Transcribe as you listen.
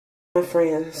My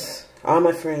friends, all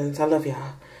my friends, I love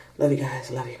y'all. Love you guys,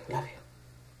 love you, love you.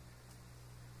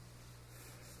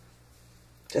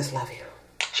 Just love you.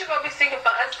 What you gonna be singing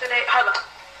for us today? Hold on.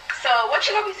 So, what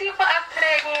you gonna be singing for us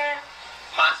today again?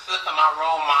 My sister, my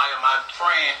role model, my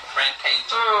friend,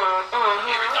 fantasia.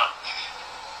 Here we go.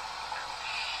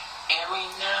 Every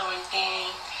now and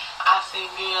then, I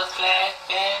see girls like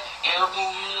that,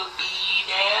 helping you to be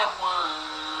that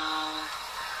one.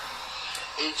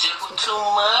 It just was too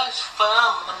much for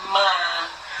my mind.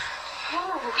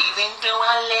 Even though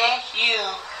I let you,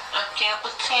 I can't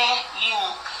protect you.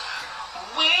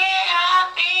 When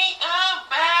I think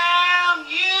about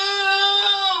you,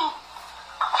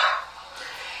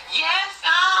 yes,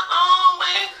 I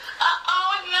always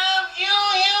love you,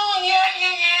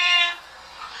 yeah.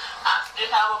 I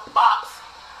still have a box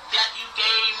that you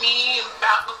gave me,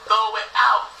 about to throw it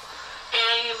out.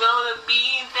 And you're gonna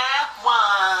be that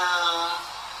one.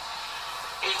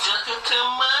 It's just too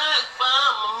much for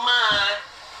my mind.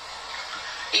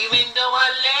 Even though I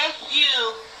let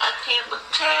you, I can't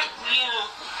protect you.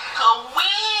 'Cause when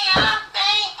I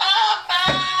think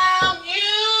about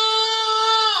you,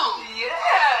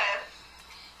 Yes.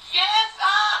 yes,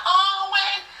 I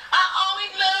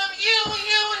always love you.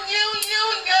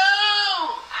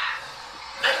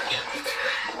 Thank you.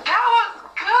 That was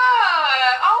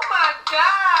good. Oh my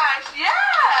gosh.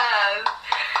 Yes.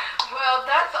 Well,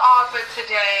 that's all for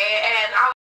today. And I